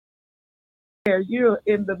there. You're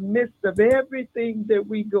in the midst of everything that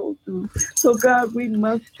we go through. So, God, we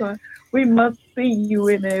must see you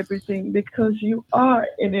in everything because you are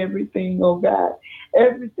in everything, oh God.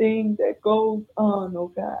 Everything that goes on, oh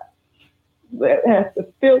God, that has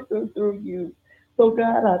to filter through you. So,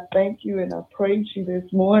 God, I thank you and I praise you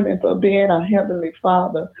this morning for being our Heavenly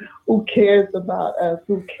Father who cares about us,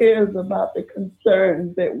 who cares about the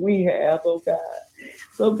concerns that we have, oh God.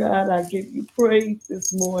 So, God, I give you praise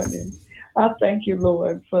this morning. I thank you,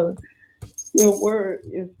 Lord, for your word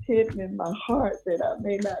is hidden in my heart that I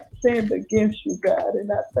may not sin against you, God.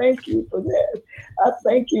 And I thank you for that. I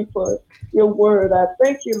thank you for your word. I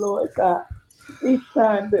thank you, Lord God. Each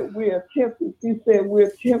time that we're tempted, you said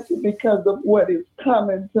we're tempted because of what is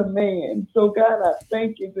coming to man. So, God, I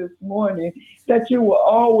thank you this morning that you will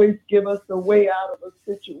always give us a way out of a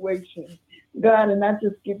situation. God, and I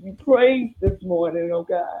just give you praise this morning, oh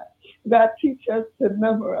God. God, teach us to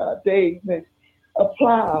number our days and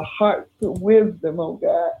apply our hearts to wisdom, oh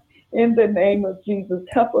God. In the name of Jesus,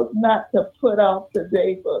 help us not to put off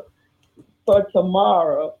today for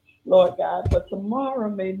tomorrow, Lord God. For tomorrow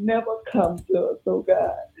may never come to us, oh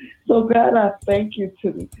God. So, God, I thank you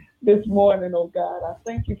to this morning, oh God. I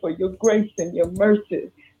thank you for your grace and your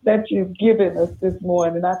mercy that you've given us this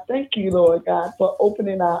morning. I thank you, Lord God, for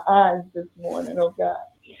opening our eyes this morning, oh God.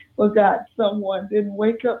 Well, God, someone didn't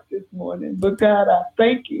wake up this morning, but God, I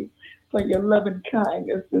thank you for your loving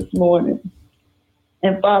kindness this morning.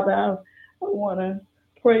 And Father, I want to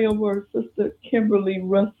pray over Sister Kimberly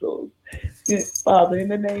Russell. Father, in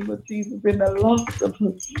the name of Jesus, in the loss of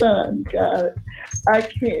her son, God, I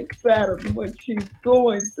can't fathom what she's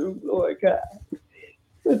going through, Lord God.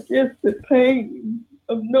 But just the pain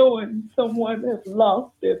of knowing someone has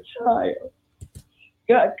lost their child.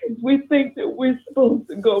 God, because we think that we're supposed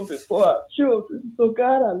to go before our children. So,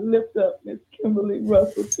 God, I lift up Miss Kimberly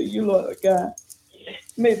Russell to you, Lord God.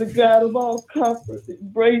 May the God of all comfort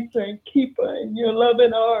embrace her and keep her in your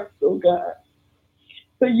loving arms, oh God.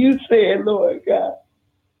 So you said, Lord God,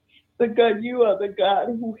 the God, you are the God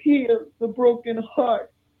who heals the broken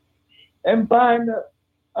heart and bind up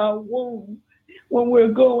our wounds when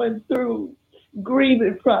we're going through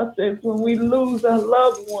grieving process, when we lose our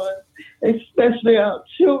loved ones, especially our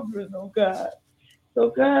children, oh God. So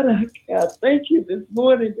God, I thank you this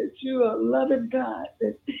morning that you are a loving God,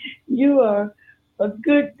 that you are a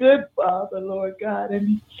good, good Father, Lord God,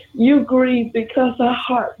 and you grieve because our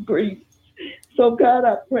heart grieves. So God,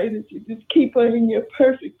 I pray that you just keep her in your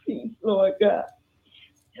perfect peace, Lord God.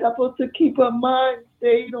 Help us to keep our mind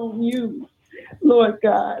stayed on you, Lord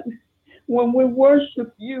God. When we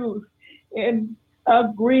worship you and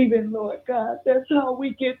our grieving, Lord God, that's how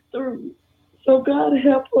we get through. So God,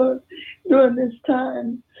 help us during this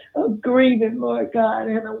time of grieving, Lord God,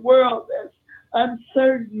 in a world that's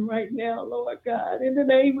uncertain right now, Lord God. In the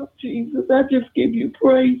name of Jesus, I just give you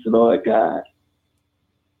praise, Lord God.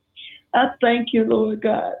 I thank you, Lord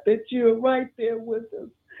God, that you're right there with us.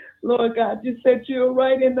 Lord God, you said you're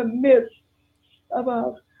right in the midst of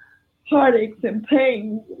our heartaches and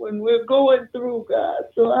pains when we're going through, God.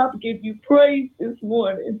 So I give you praise this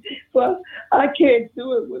morning. For I can't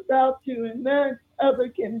do it without you, and none other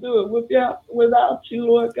can do it without you,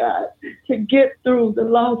 Lord God, to get through the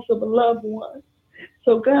loss of a loved one.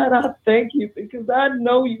 So, God, I thank you because I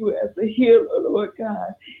know you as a healer, Lord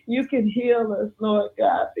God. You can heal us, Lord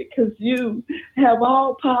God, because you have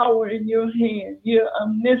all power in your hand. You're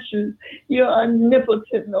omniscient, you're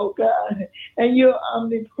omnipotent, oh God, and you're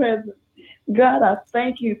omnipresent. God, I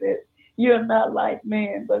thank you that you're not like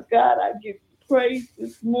man, but God, I give you praise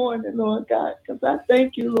this morning, Lord God, because I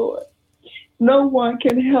thank you, Lord. No one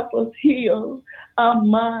can help us heal our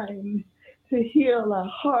mind, to heal our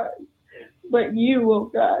heart but you, oh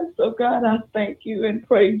God. So God, I thank you and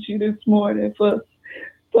praise you this morning for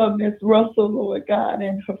Miss Russell, Lord God,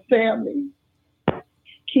 and her family.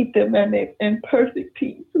 Keep them in perfect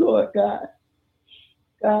peace, Lord God.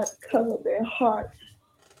 God, cover their hearts,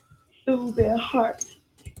 soothe their hearts,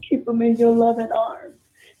 keep them in your loving arms.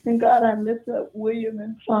 And God, I lift up William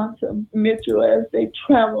and Fonta Mitchell as they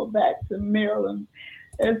travel back to Maryland,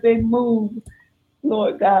 as they move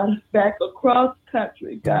Lord God, back across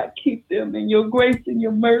country. God, keep them in your grace and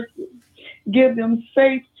your mercy. Give them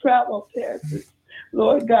safe travel passes.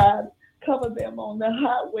 Lord God, cover them on the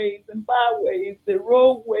highways and byways, the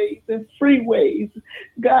roadways and freeways.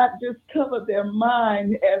 God, just cover their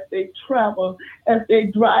mind as they travel, as they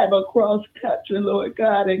drive across country, Lord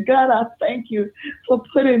God. And God, I thank you for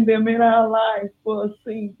putting them in our lives for a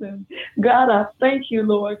season. God, I thank you,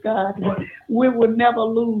 Lord God. We will never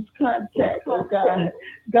lose contact, oh God.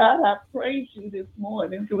 God, I praise you this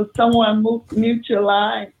morning. There was someone mute your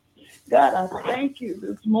line. God, I thank you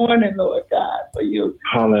this morning, Lord God, for your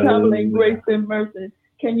traveling grace and mercy.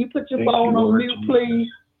 Can you put your phone on mute, please?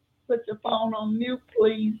 Put your phone on mute,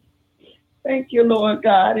 please. Thank you, Lord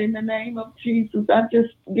God. In the name of Jesus, I just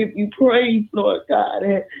give you praise, Lord God.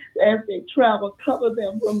 As they travel, cover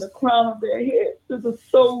them from the crown of their heads to the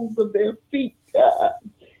soles of their feet, God.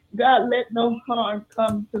 God, let no harm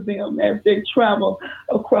come to them as they travel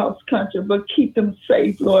across country, but keep them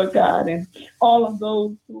safe, Lord God, and all of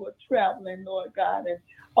those who are traveling, Lord God, and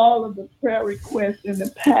all of the prayer requests in the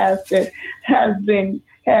past that has been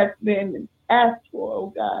asked for,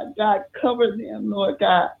 oh God. God, cover them, Lord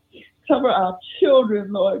God. Cover our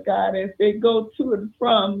children, Lord God, as they go to and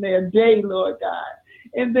from their day, Lord God.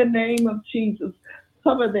 In the name of Jesus,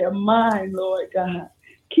 cover their mind, Lord God.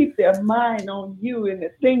 Keep their mind on you and the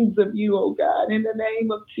things of you, oh God, in the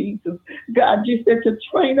name of Jesus. God, you said to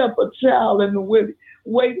train up a child in the way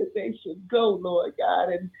that they should go, Lord God.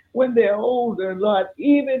 And when they're older, Lord,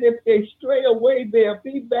 even if they stray away, they'll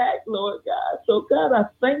be back, Lord God. So, God, I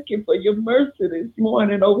thank you for your mercy this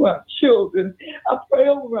morning over our children. I pray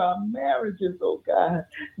over our marriages, oh God.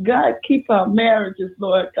 God, keep our marriages,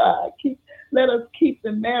 Lord God. Let us keep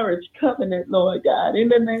the marriage covenant, Lord God, in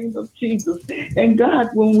the name of Jesus. And God,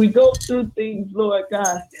 when we go through things, Lord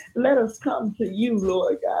God, let us come to you,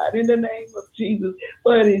 Lord God, in the name of Jesus.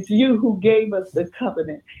 For it is you who gave us the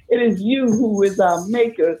covenant. It is you who is our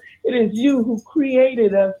maker. It is you who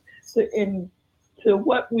created us to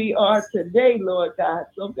what we are today, Lord God.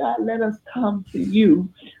 So, God, let us come to you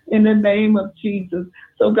in the name of Jesus.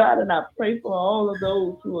 So, God, and I pray for all of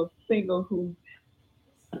those who are single, who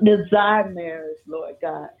desire marriage, Lord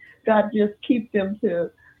God. God, just keep them till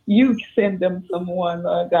you send them someone,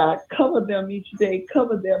 Lord God. Cover them each day.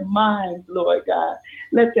 Cover their minds, Lord God.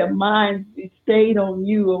 Let their minds be stayed on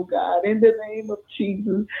you, oh God, in the name of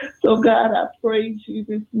Jesus. So, God, I praise you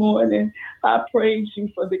this morning. I praise you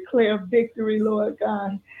for declare victory, Lord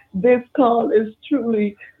God. This call is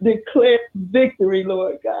truly declared victory,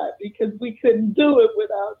 Lord God, because we couldn't do it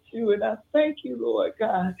without you. And I thank you, Lord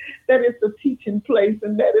God, that it's a teaching place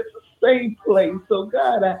and that it's a safe place. So,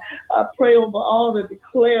 God, I pray over all the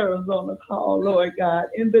declarers on the call, Lord God,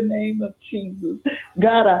 in the name of Jesus.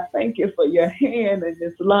 God, I thank you for your hand in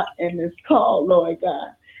this lot and this call, Lord God.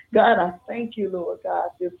 God, I thank you, Lord God,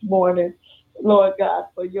 this morning, Lord God,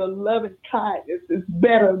 for your loving kindness is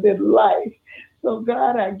better than life. So,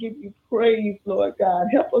 God, I give you praise, Lord God.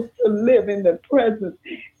 Help us to live in the present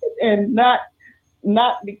and not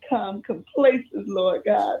become complacent, Lord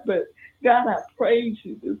God. But, God, I praise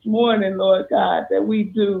you this morning, Lord God, that we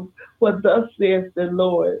do what thus says the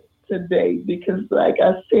Lord today. Because, like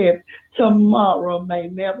I said, tomorrow may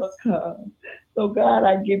never come. So, God,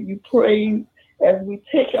 I give you praise as we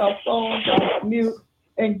take our phones off mute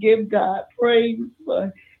and give God praise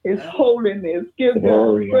for his holiness. Give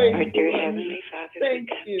God praise. Our dear Heavenly Father, thank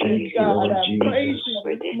you, God. I praise you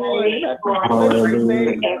this morning. I bless your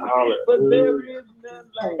name, but there is none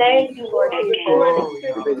like thank you, Lord God.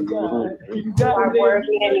 You are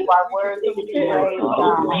worthy and you are worthy to be praised,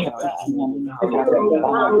 God.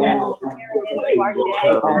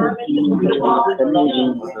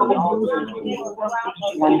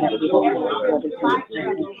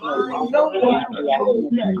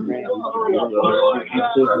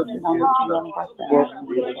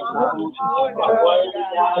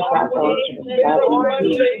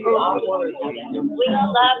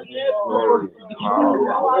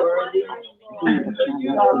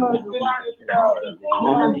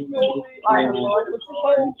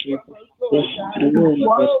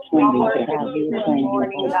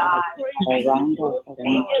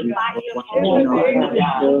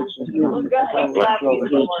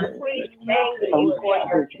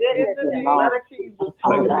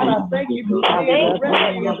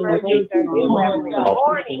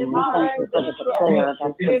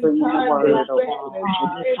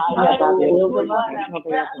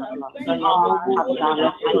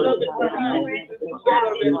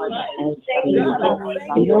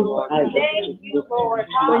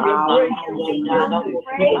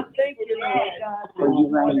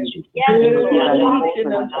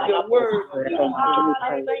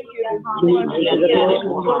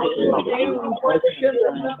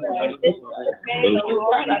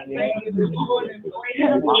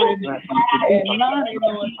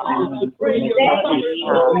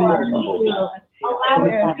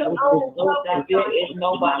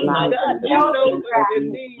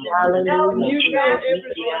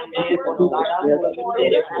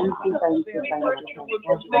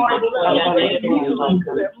 You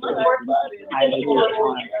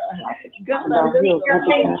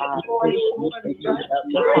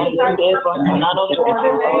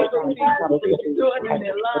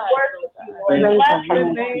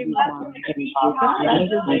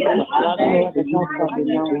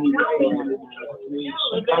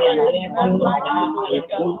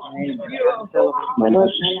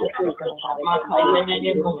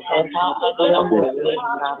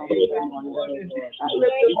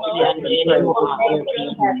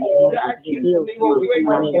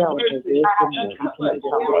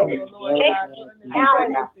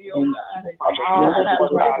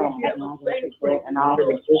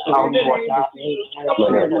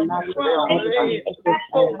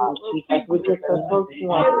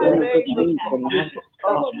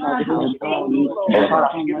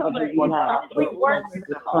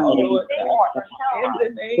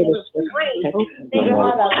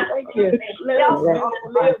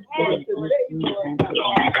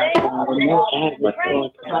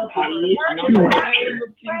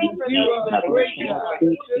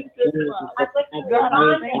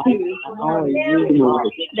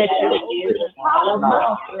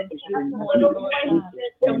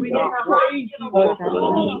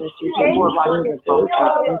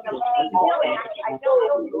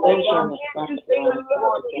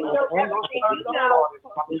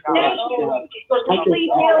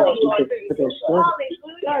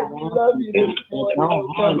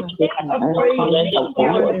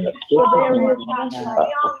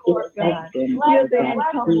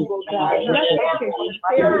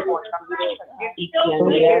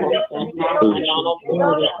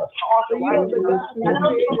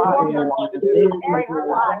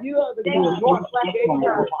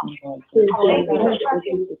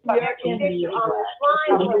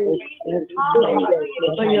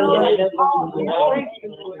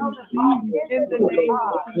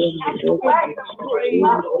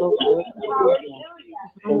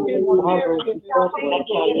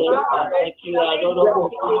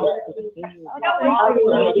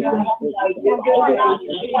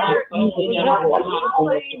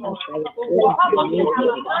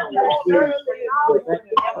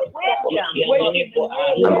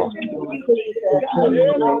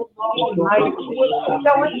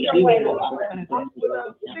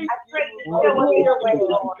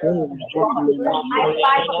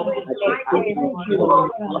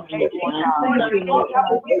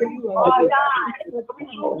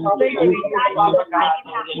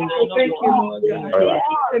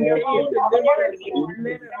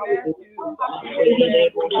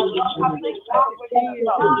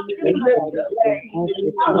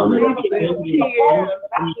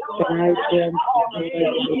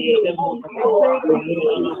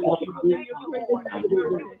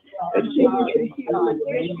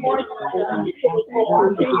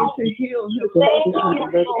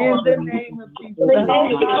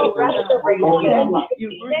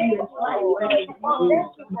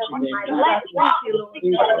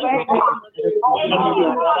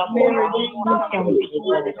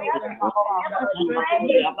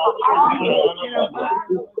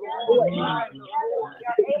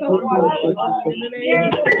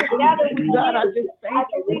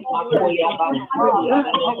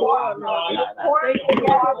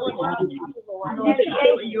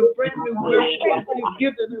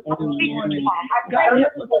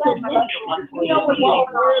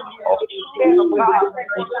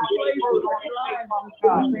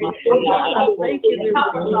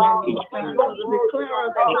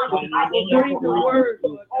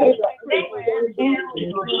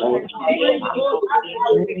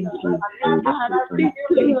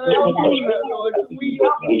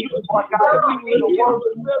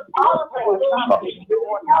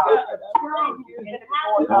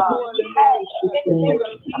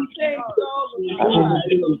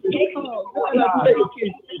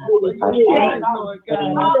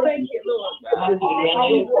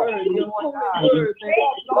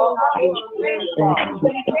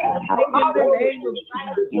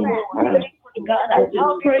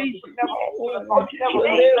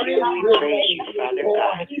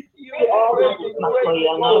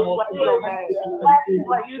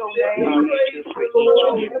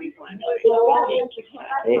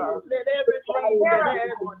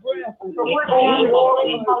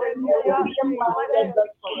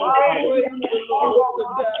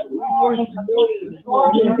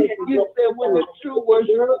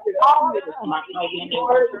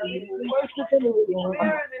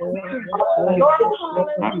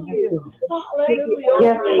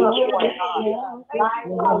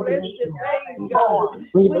bless your name, God.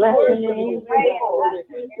 We bless your worship name. you, Lord.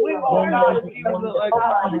 We worship you, Lord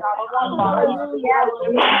God. Hallelujah.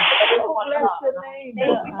 Bless your name,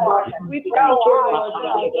 God. We thank you, Lord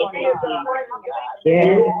God, for being the present God.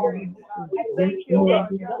 Yes. We thank you, Lord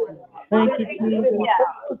God. Thank you, Jesus.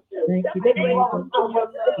 Thank you, Jesus.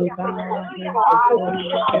 We bow our heads before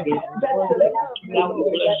you.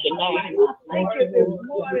 Thank you this morning. Thank you this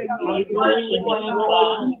morning.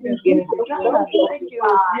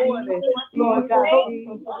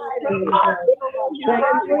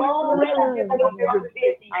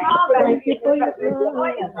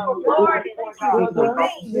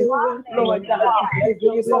 Lord God, thank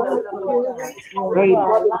you for your Lord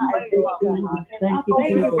God, thank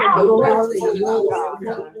you for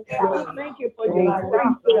thank you for your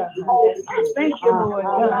grace, God. Thank you, Lord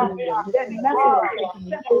God. That nothing can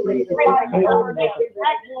separate us.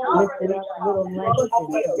 Lifted up little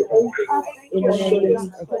Langston in the name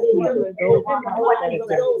of Jesus, those that have been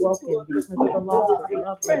broken because of the loss of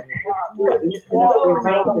loved ones. Lifted up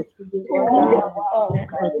Rebecca to you, God, and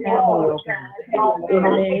her family, oh God. In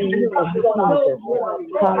the name of Jesus,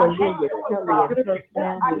 hallelujah, Kelly and her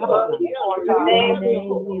family, oh God. In the name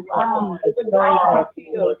of Jesus, those that have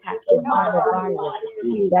been impacted by the virus,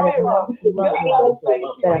 that have lost loved ones,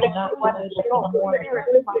 that have not been able to mourn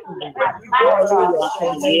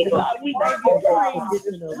hallelujah. God, we thank you for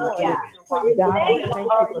traditional God, we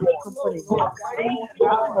thank you for the comforting work. Thank you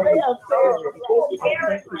for your comfort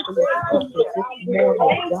this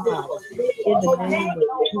morning, God. In the name of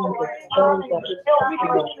Jesus, those that are suffering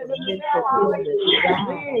from mental illness,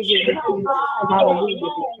 God.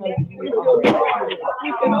 Hallelujah, because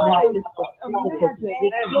you are not just the physical,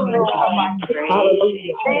 hallelujah.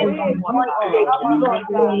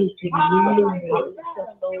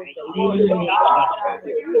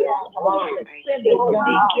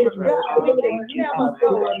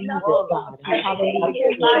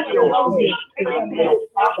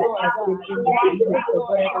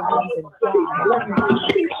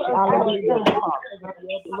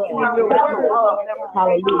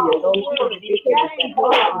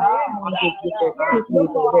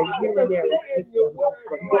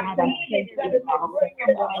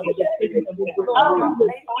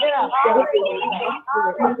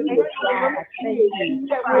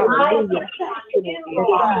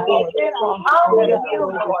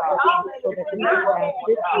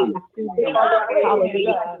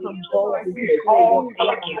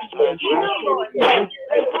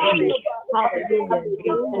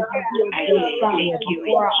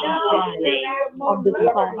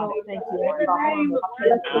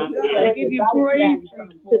 I give you praise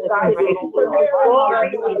to the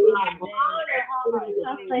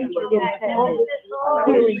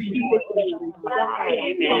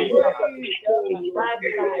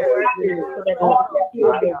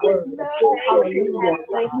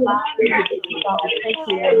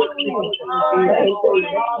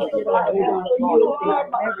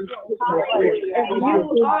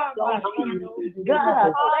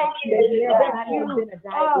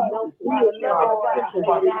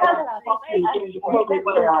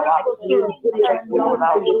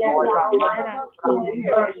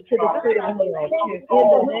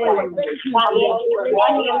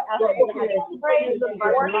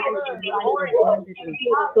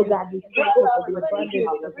So God, we thank you for the abundance of life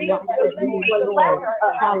that we enjoy.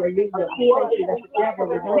 Hallelujah. Thank you that the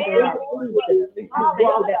devil is under our feet.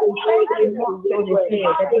 Thank you that we stand on his head,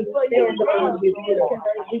 that we stand upon his will.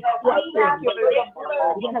 We trust him because we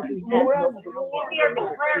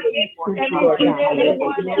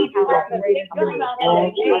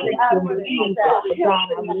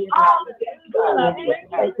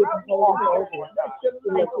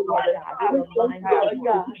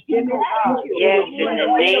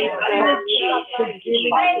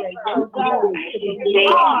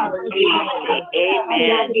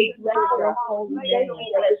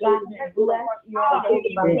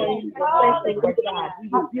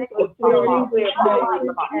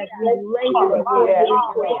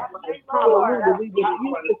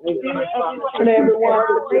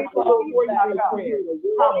have no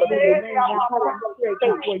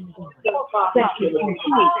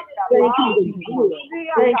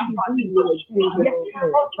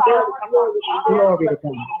Glory to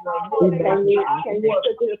God. Can you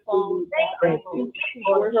put your phone? Thank you.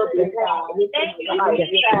 For her God.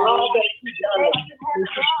 All that she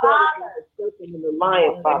does in the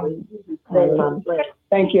lion, Father.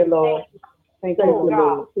 Thank you, Lord. Thank you,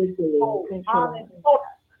 Lord. Thank you, Lord. Thank you,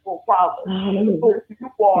 Lord.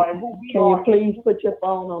 Can you please put your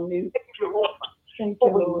phone on mute? Thank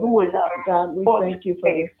you, Lord. God, we thank you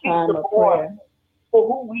for this time of prayer. for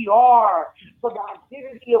who we are, for the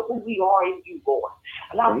identity of who we are in you, Lord.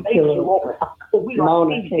 And I thank you, Lord, for we are.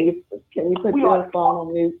 Mona, can you put your phone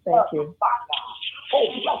on mute? Thank you. Oh,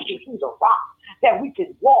 blessed be the rock that we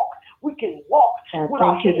can walk. We can walk. And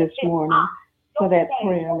thank you this morning for that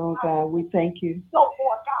prayer, Lord God. We thank you,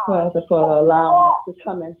 Father, for allowing us to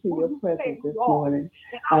come into your presence this morning.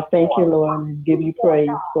 I thank you, Lord, and give you praise.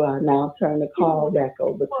 For I now turn the call back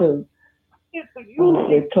over to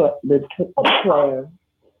the prayer.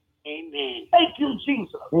 Amen. Thank you,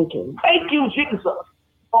 Jesus. Thank you. Thank you, Jesus.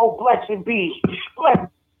 Oh, blessed be. Blessed.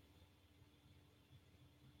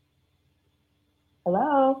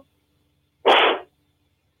 Hello.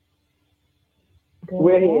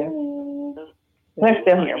 We're here. We're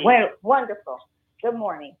still here. Well, wonderful. Good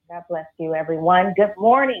morning. God bless you, everyone. Good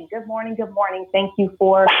morning. Good morning. Good morning. Thank you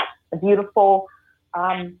for a beautiful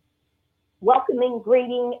welcoming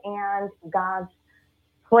greeting and God's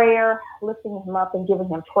prayer, lifting him up and giving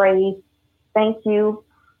him praise. Thank you.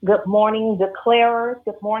 Good morning, declarers.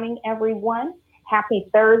 Good morning, everyone. Happy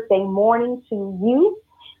Thursday morning to you.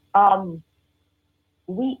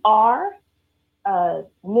 We are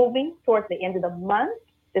moving towards the end of the month.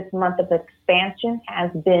 This month of expansion has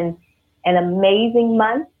been an amazing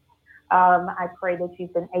month. I pray that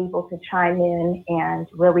you've been able to chime in and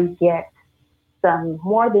really get some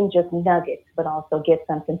more than just nuggets, but also get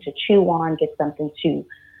something to chew on, get something to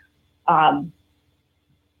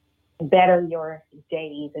better your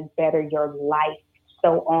days and better your life.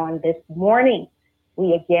 So on this morning,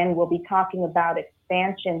 we again will be talking about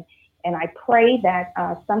expansion. And I pray that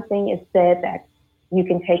something is said that you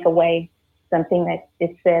can take away, something that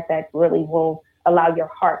is said that really will allow your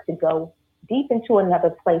heart to go deep into another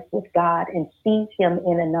place with God and see him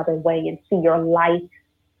in another way and see your life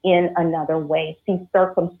in another way, see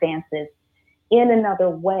circumstances in another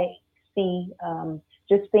way, see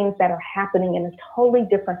just things that are happening in a totally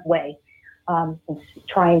different way. And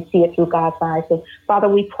try and see it through God's eyes. So, Father,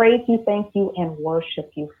 we praise you, thank you, and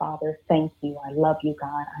worship you, Father. Thank you. I love you,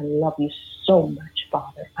 God. I love you so much,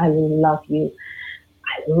 Father. I love you.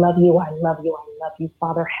 I love you. I love you. I love you,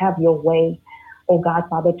 Father. Have your way. Oh, God,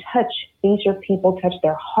 Father, touch these your people, touch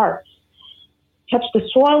their hearts. Touch the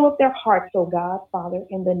soil of their hearts, oh God, Father,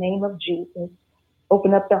 in the name of Jesus.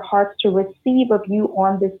 Open up their hearts to receive of you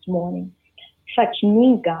on this morning. Touch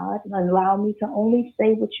me, God, and allow me to only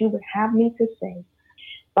say what you would have me to say.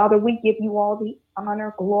 Father, we give you all the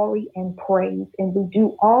honor, glory, and praise, and we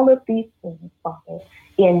do all of these things, Father,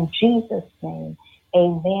 in Jesus' name.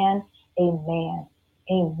 Amen, amen,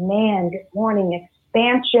 amen. Good morning.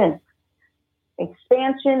 Expansion,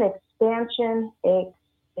 expansion, expansion,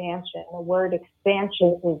 expansion. The word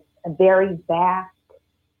expansion is a very vast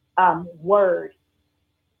word.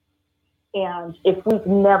 And if we've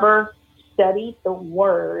never studied the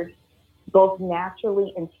word, both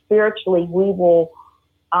naturally and spiritually, we will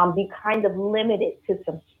be kind of limited to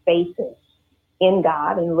some spaces in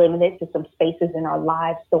God and limited to some spaces in our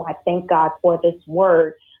lives. So I thank God for this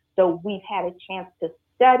word. So we've had a chance to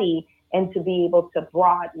study and to be able to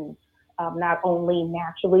broaden not only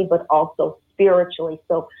naturally, but also spiritually.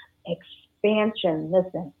 So expansion,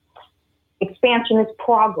 listen, expansion is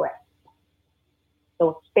progress.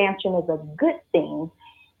 So expansion is a good thing.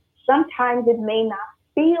 Sometimes it may not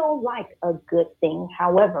feel like a good thing.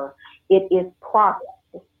 However, it is progress.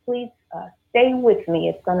 So please stay with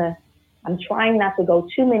me. I'm trying not to go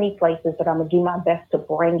too many places, but I'm going to do my best to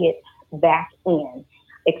bring it back in.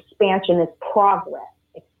 Expansion is progress.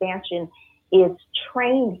 Expansion is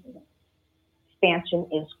training. Expansion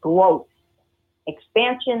is growth.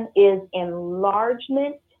 Expansion is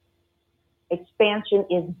enlargement. Expansion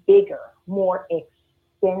is bigger, more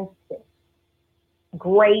extensive,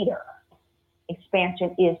 greater.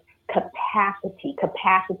 Expansion is capacity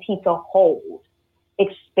to hold.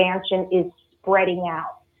 Expansion is spreading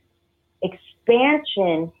out.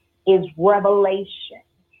 Expansion is revelation.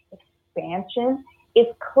 Expansion is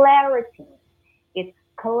clarity. It's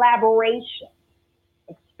collaboration.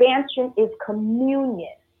 Expansion is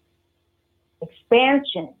communion.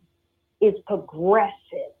 Expansion is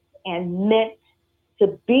progressive and meant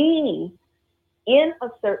to be in a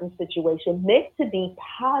certain situation, meant to be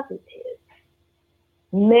positive.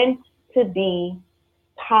 Meant to be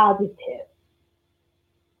positive.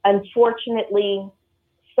 Unfortunately,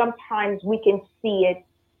 sometimes we can see it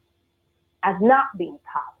as not being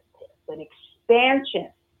positive, but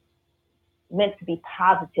expansion meant to be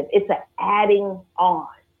positive. It's an adding on.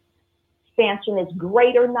 Expansion is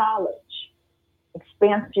greater knowledge.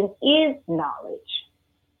 Expansion is knowledge.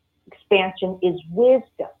 Expansion is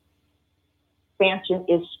wisdom. Expansion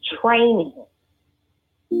is training.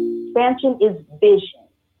 Expansion is vision.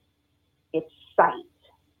 It's sight.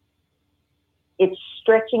 It's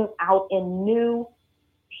stretching out in new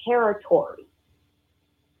territory.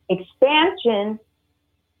 Expansion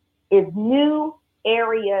is new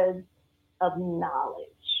areas of knowledge.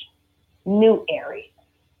 New areas.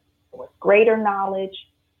 It was greater knowledge.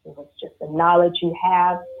 It was just the knowledge you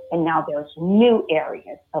have. And now there's new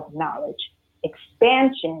areas of knowledge.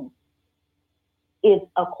 Expansion is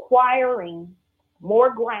acquiring more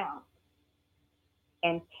ground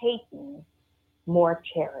and taking more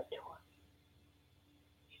territory.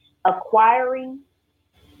 Acquiring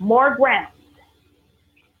more ground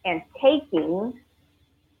and taking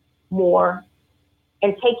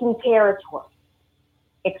territory.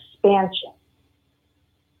 Expansion.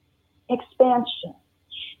 Expansion.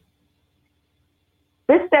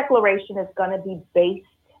 This declaration is going to be based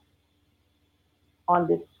on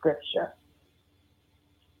this scripture.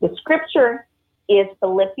 The scripture is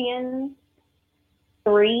Philippians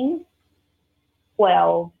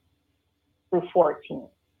 3:12 through 14.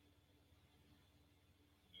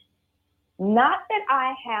 Not that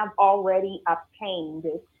I have already obtained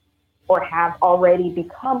it or have already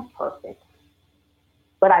become perfect,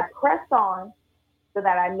 but I press on so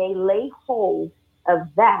that I may lay hold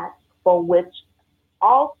of that for which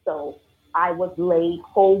also I was laid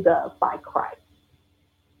hold of by Christ.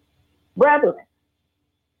 Brethren,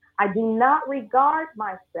 I do not regard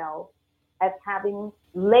myself as having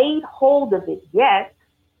laid hold of it yet,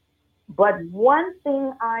 but one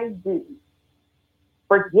thing I do,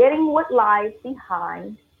 forgetting what lies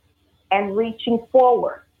behind and reaching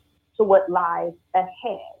forward to what lies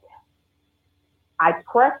ahead. I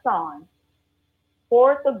press on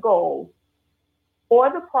toward the goal, for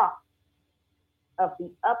the prize of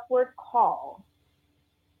the upward call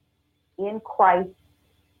in Christ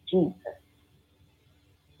Jesus.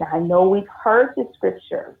 Now, I know we've heard the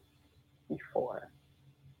scripture before.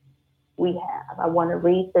 We have. I want to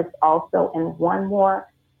read this also in one more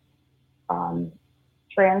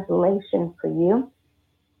translation for you.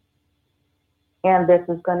 And this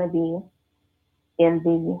is going to be in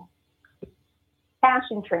the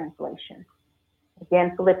Passion Translation.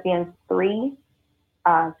 Again, Philippians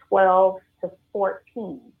 3:12 to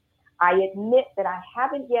 14. I admit that I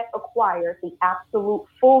haven't yet acquired the absolute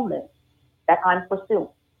fullness that I'm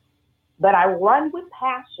pursuing, but I run with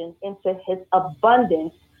passion into his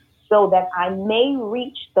abundance so that I may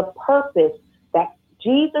reach the purpose that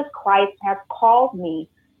Jesus Christ has called me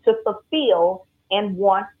to fulfill and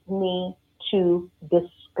wants me to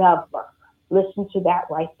discover. Listen to that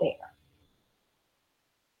right there.